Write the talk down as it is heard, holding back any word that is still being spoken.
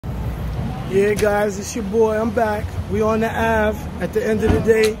Yeah, guys, it's your boy. I'm back. We on the Ave. At the end of the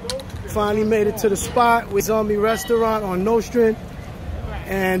day, finally made it to the spot with Zanmi restaurant on Nostrand.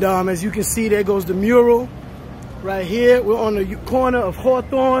 And as you can see, there goes the mural right here. We're on the corner of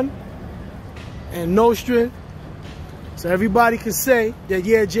Hawthorn and Nostrand. So everybody can say that,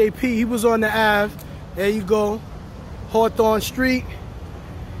 yeah, JP, he was on the Ave. There you go. Hawthorn Street,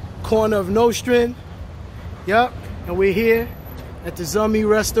 corner of Nostrand. Yep, and we're here at the Zanmi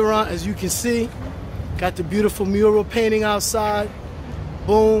restaurant. As you can see, got the beautiful mural painting outside.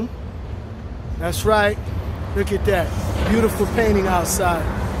 Boom. That's right. Look at that. Beautiful painting outside.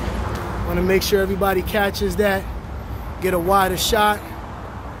 Want to make sure everybody catches that. Get a wider shot.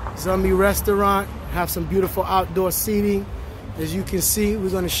 Zanmi restaurant. Have some beautiful outdoor seating. As you can see,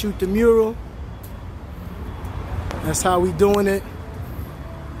 we're going to shoot the mural. That's how we doing it.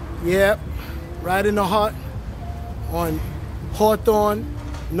 Yep. Right in the heart on Hawthorn,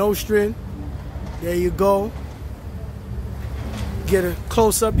 Nostrand. There you go. Get a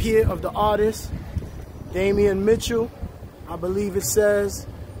close-up here of the artist, Damian Mitchell, I believe it says.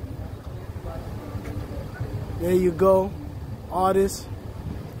 There you go, artist,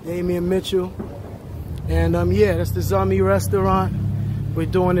 Damian Mitchell. And yeah, that's the Zanmi restaurant. We're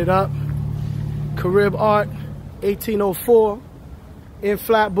doing it up. Carib Art, 1804, in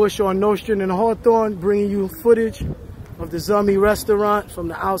Flatbush on Nostrand and Hawthorn, bringing you footage of the Zanmi restaurant from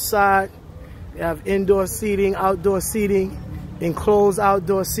the outside. They have indoor seating, outdoor seating, enclosed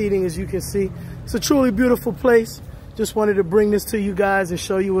outdoor seating, as you can see. It's a truly beautiful place. Just wanted to bring this to you guys and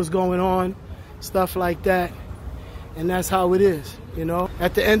show you what's going on, stuff like that. And that's how it is, you know.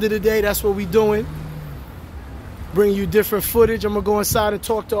 At the end of the day, that's what we're doing. Bring you different footage. I'm gonna go inside and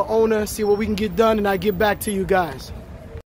talk to the owner, see what we can get done, and I get back to you guys.